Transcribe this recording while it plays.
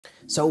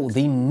So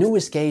the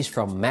newest case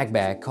from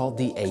Magbak called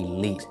the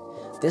Elite.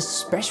 This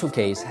special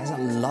case has a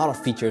lot of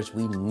features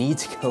we need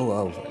to go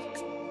over.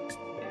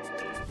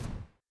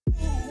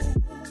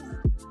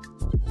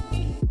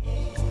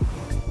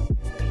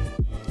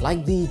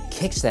 Like the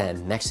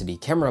kickstand next to the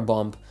camera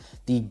bump,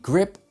 the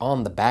grip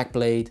on the back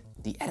blade,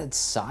 the added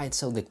side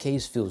so the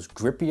case feels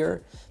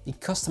grippier, the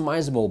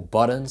customizable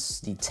buttons,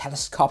 the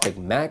telescopic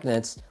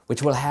magnets,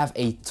 which will have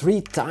a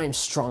 3 times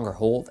stronger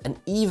hold, and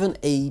even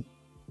a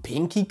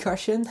pinky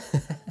cushion.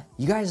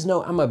 You guys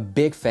know I'm a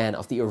big fan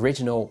of the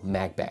original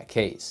Magbak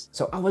case,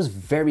 so I was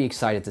very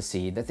excited to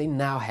see that they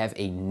now have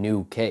a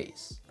new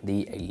case.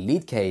 The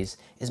Elite case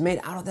is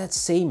made out of that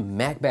same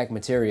Magbak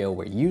material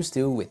we're used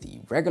to with the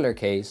regular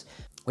case,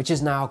 which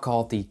is now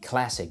called the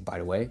Classic, by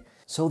the way.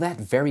 So that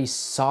very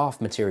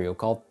soft material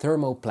called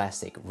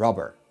thermoplastic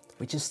rubber,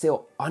 which is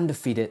still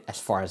undefeated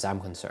as far as I'm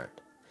concerned.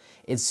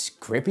 It's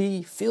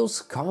grippy,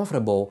 feels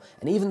comfortable,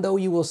 and even though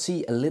you will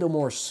see a little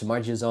more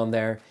smudges on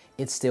there,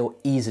 it's still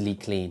easily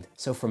cleaned.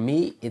 So for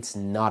me, it's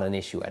not an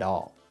issue at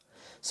all.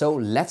 So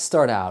let's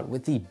start out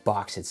with the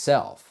box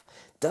itself.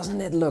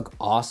 Doesn't it look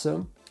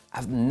awesome?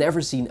 I've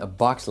never seen a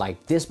box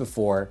like this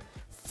before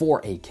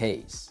for a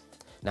case.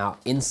 Now,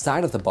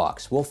 inside of the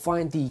box, we'll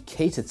find the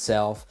case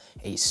itself,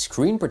 a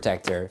screen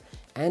protector,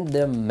 and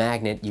the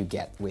magnet you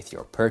get with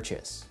your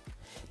purchase.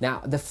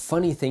 Now, the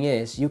funny thing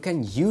is, you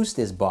can use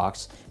this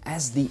box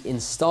as the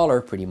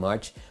installer pretty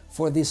much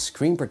for this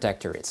screen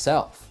protector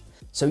itself.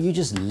 So you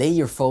just lay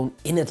your phone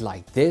in it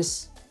like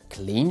this,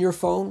 clean your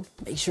phone,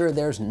 make sure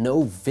there's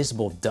no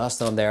visible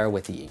dust on there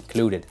with the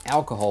included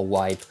alcohol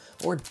wipe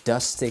or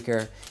dust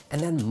sticker,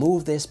 and then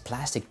move this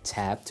plastic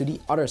tab to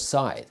the other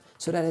side,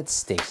 so that it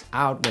sticks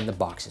out when the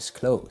box is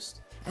closed,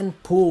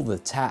 and pull the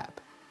tab.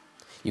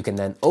 You can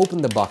then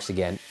open the box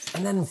again,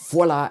 and then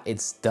voila,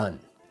 it's done.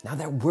 Now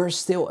there were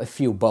still a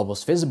few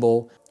bubbles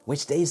visible,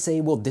 which they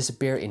say will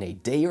disappear in a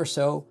day or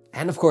so.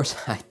 And of course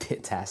I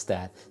did test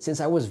that,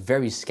 since I was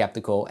very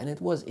skeptical, and it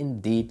was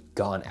indeed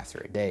gone after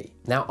a day.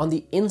 Now on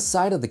the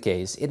inside of the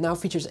case, it now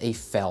features a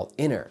felt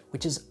inner,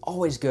 which is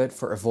always good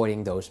for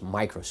avoiding those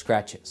micro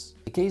scratches.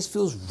 The case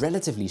feels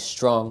relatively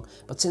strong,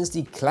 but since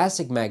the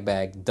classic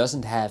Magbak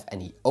doesn't have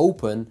any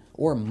open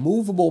or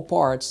movable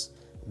parts,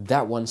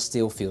 that one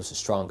still feels the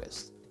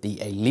strongest. The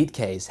Elite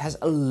case has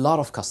a lot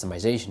of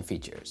customization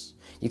features.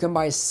 You can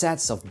buy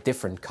sets of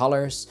different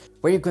colors,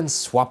 where you can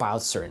swap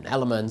out certain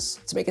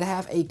elements to make it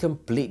have a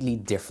completely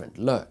different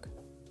look.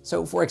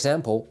 So for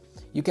example,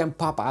 you can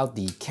pop out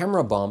the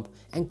camera bump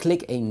and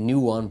click a new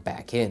one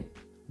back in.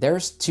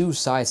 There's 2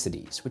 sides to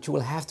these, which you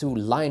will have to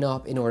line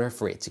up in order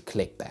for it to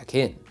click back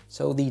in.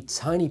 So the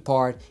tiny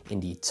part in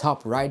the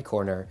top right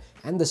corner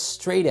and the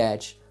straight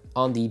edge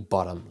on the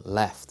bottom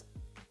left.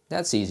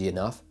 That's easy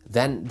enough.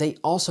 Then they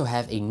also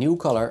have a new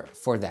color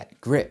for that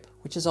grip,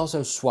 which is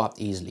also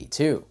swapped easily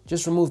too.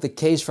 Just remove the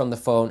case from the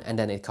phone and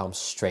then it comes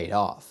straight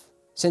off.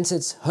 Since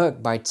it's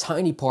hooked by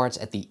tiny parts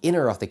at the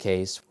inner of the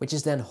case, which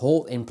is then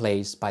held in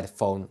place by the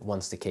phone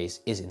once the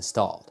case is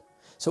installed.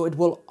 So it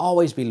will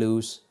always be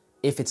loose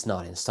if it's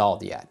not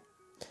installed yet.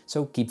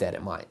 So keep that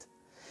in mind.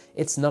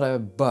 It's not a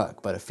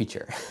bug, but a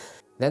feature.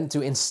 Then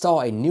to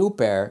install a new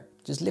pair,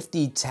 just lift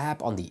the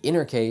tab on the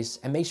inner case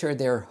and make sure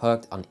they're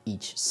hooked on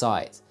each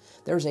side.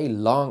 There's a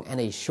long and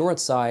a short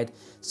side,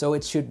 so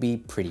it should be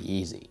pretty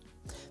easy.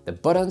 The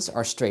buttons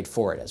are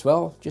straightforward as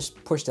well,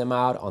 just push them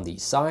out on the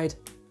side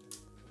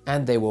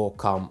and they will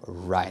come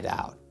right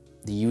out.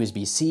 The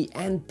USB-C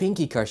and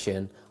pinky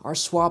cushion are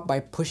swapped by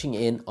pushing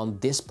in on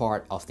this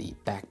part of the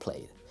back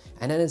plate,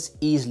 and then it's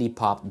easily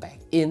popped back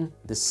in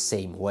the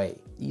same way.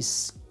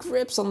 These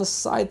grips on the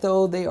side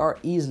though, they are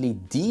easily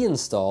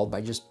deinstalled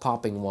by just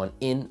popping one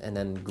in and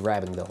then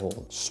grabbing the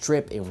whole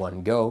strip in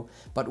one go.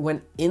 But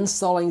when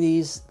installing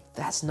these,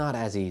 that's not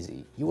as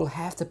easy. You will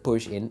have to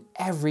push in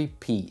every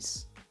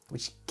piece,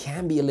 which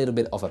can be a little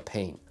bit of a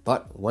pain.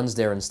 But once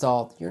they're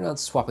installed, you're not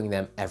swapping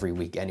them every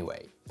week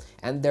anyway.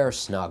 And they're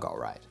snug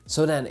alright.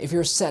 So then, if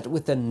you're set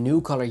with the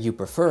new color you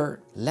prefer,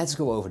 let's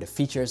go over the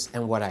features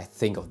and what I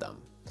think of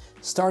them.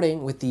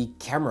 Starting with the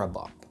camera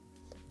bump.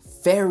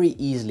 Very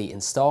easily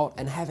installed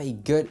and have a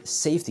good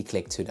safety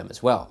click to them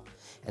as well.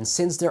 And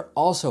since they're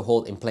also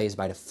held in place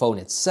by the phone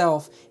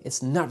itself,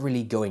 it's not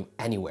really going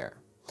anywhere.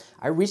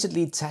 I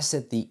recently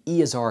tested the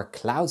ESR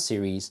Cloud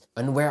series,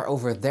 and where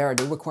over there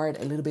they required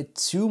a little bit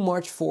too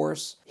much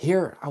force,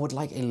 here I would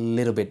like a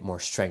little bit more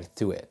strength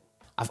to it.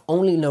 I've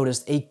only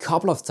noticed a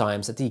couple of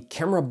times that the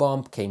camera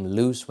bump came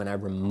loose when I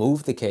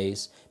removed the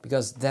case,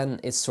 because then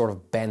it's sort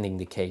of bending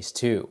the case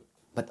too.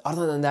 But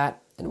other than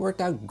that, it worked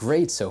out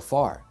great so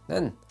far.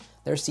 Then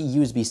there's the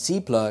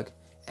USB-C plug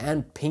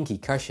and pinky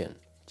cushion,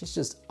 which is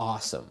just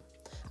awesome.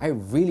 I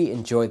really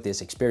enjoyed this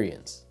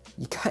experience.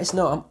 You guys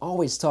know I'm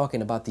always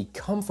talking about the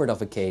comfort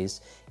of a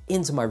case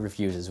into my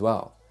reviews as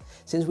well,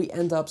 since we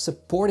end up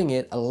supporting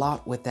it a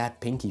lot with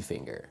that pinky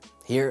finger.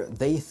 Here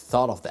they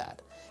thought of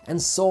that and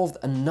solved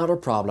another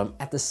problem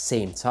at the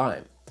same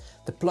time.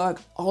 The plug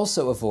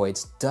also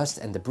avoids dust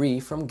and debris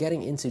from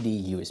getting into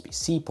the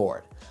USB-C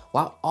port,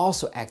 while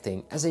also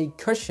acting as a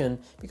cushion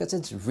because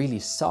it's really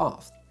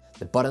soft.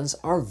 The buttons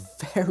are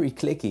very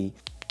clicky,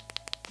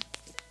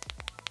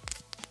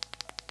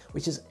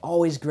 which is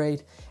always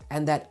great,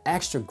 and that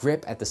extra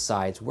grip at the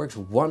sides works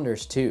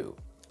wonders too.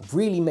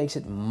 Really makes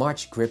it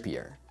much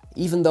grippier.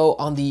 Even though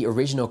on the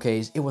original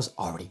case it was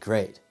already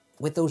great.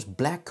 With those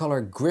black color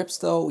grips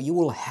though, you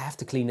will have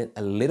to clean it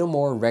a little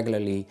more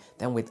regularly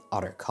than with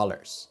other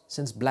colors,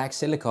 since black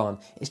silicone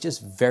is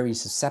just very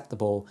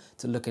susceptible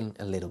to looking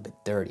a little bit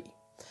dirty.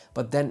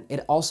 But then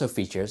it also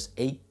features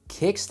a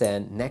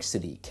kickstand next to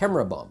the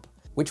camera bump,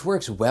 which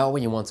works well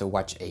when you want to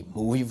watch a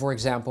movie, for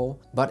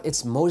example, but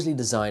it's mostly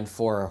designed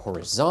for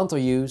horizontal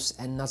use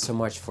and not so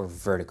much for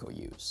vertical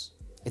use.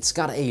 It's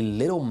got a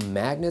little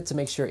magnet to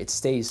make sure it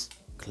stays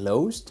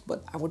closed,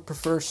 but I would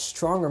prefer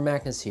stronger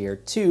magnets here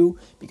too,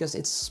 because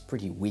it's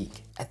pretty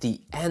weak. At the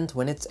end,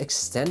 when it's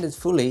extended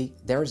fully,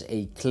 there's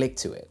a click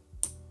to it,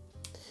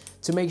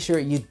 to make sure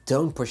you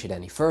don't push it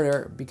any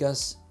further,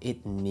 because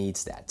it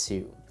needs that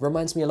too. It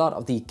reminds me a lot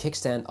of the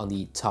kickstand on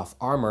the Tough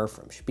Armor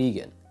from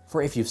Spigen,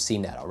 for if you've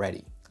seen that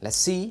already. Let's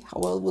see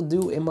how well it will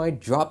do in my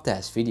drop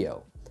test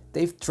video.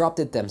 They've dropped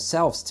it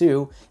themselves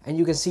too, and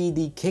you can see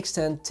the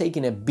kickstand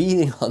taking a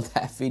beating on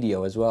that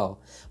video as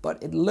well.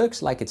 But it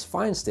looks like it's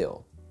fine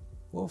still.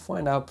 We'll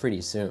find out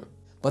pretty soon.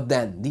 But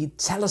then the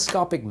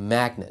telescopic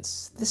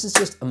magnets. This is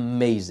just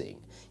amazing.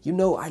 You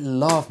know I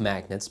love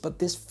magnets, but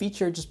this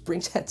feature just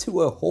brings that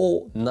to a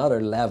whole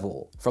nother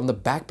level. From the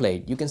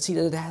backplate, you can see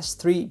that it has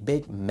 3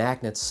 big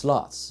magnet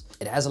slots.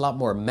 It has a lot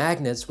more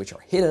magnets which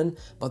are hidden,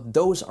 but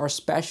those are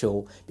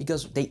special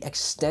because they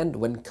extend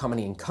when coming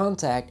in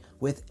contact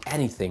with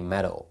anything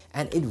metal.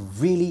 And it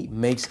really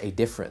makes a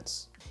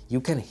difference. You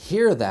can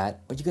hear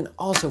that, but you can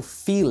also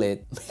feel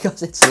it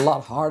because it's a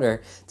lot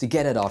harder to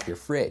get it off your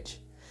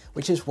fridge,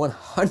 which is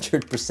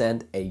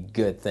 100% a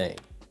good thing.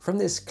 From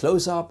this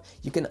close-up,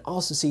 you can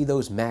also see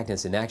those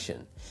magnets in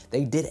action.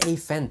 They did a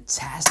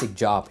fantastic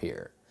job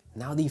here.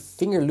 Now the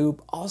finger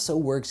loop also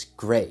works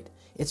great.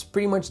 It's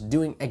pretty much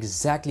doing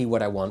exactly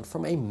what I want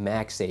from a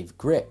MagSafe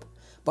grip,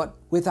 but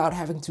without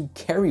having to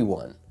carry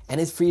one. And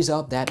it frees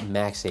up that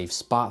MagSafe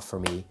spot for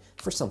me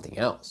for something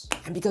else.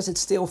 And because it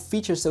still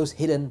features those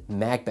hidden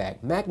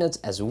Magbak magnets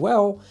as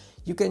well,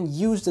 you can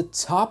use the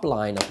top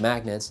line of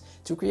magnets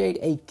to create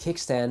a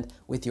kickstand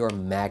with your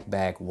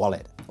Magbak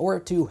wallet, or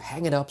to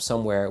hang it up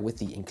somewhere with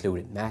the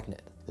included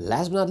magnet.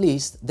 Last but not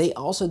least, they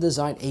also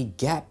designed a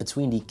gap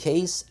between the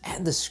case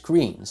and the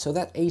screen so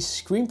that a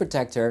screen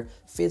protector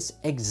fits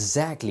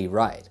exactly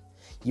right.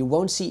 You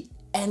won't see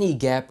any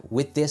gap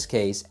with this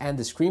case and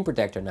the screen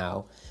protector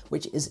now,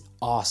 which is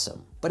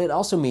awesome. But it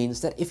also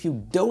means that if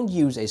you don't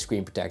use a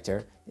screen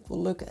protector, it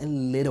will look a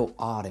little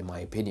odd in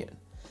my opinion.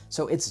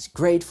 So it's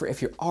great for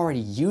if you're already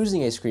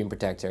using a screen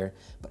protector,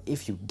 but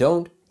if you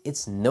don't,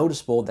 it's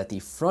noticeable that the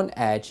front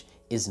edge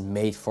is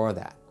made for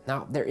that.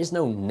 Now, there is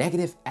no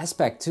negative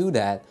aspect to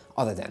that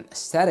other than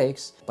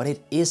aesthetics, but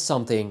it is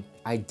something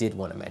I did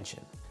want to mention.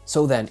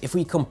 So then, if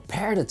we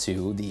compare the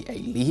two, the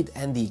Elite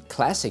and the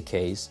Classic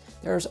case,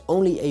 there's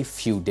only a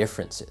few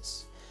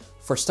differences.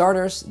 For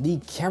starters, the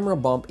camera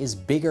bump is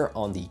bigger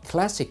on the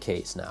Classic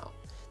case now.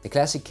 The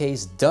Classic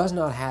case does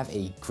not have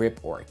a grip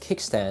or a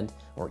kickstand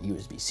or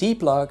USB-C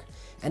plug,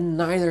 and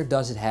neither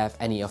does it have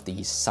any of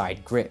these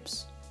side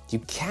grips. You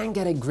can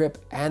get a grip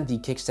and the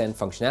kickstand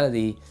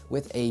functionality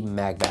with a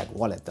Magbak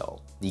wallet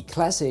though. The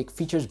Classic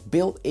features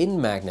built-in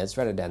magnets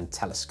rather than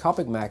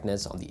telescopic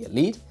magnets on the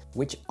Elite,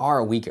 which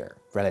are weaker,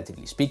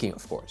 relatively speaking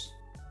of course.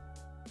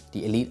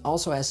 The Elite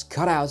also has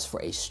cutouts for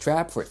a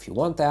strap for if you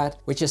want that,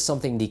 which is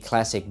something the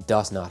Classic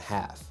does not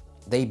have.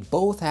 They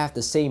both have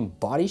the same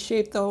body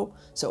shape though,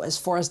 so as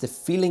far as the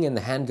feeling in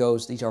the hand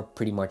goes, these are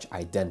pretty much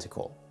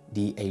identical.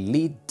 The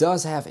Elite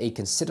does have a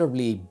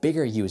considerably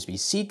bigger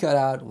USB-C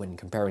cutout when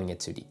comparing it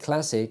to the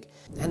Classic,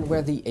 and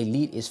where the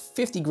Elite is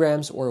 50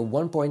 grams or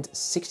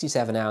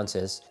 1.67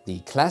 ounces, the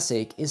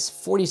Classic is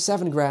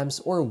 47 grams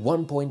or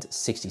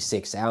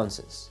 1.66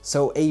 ounces.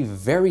 So a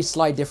very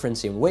slight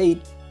difference in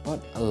weight,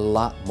 but a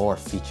lot more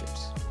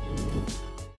features.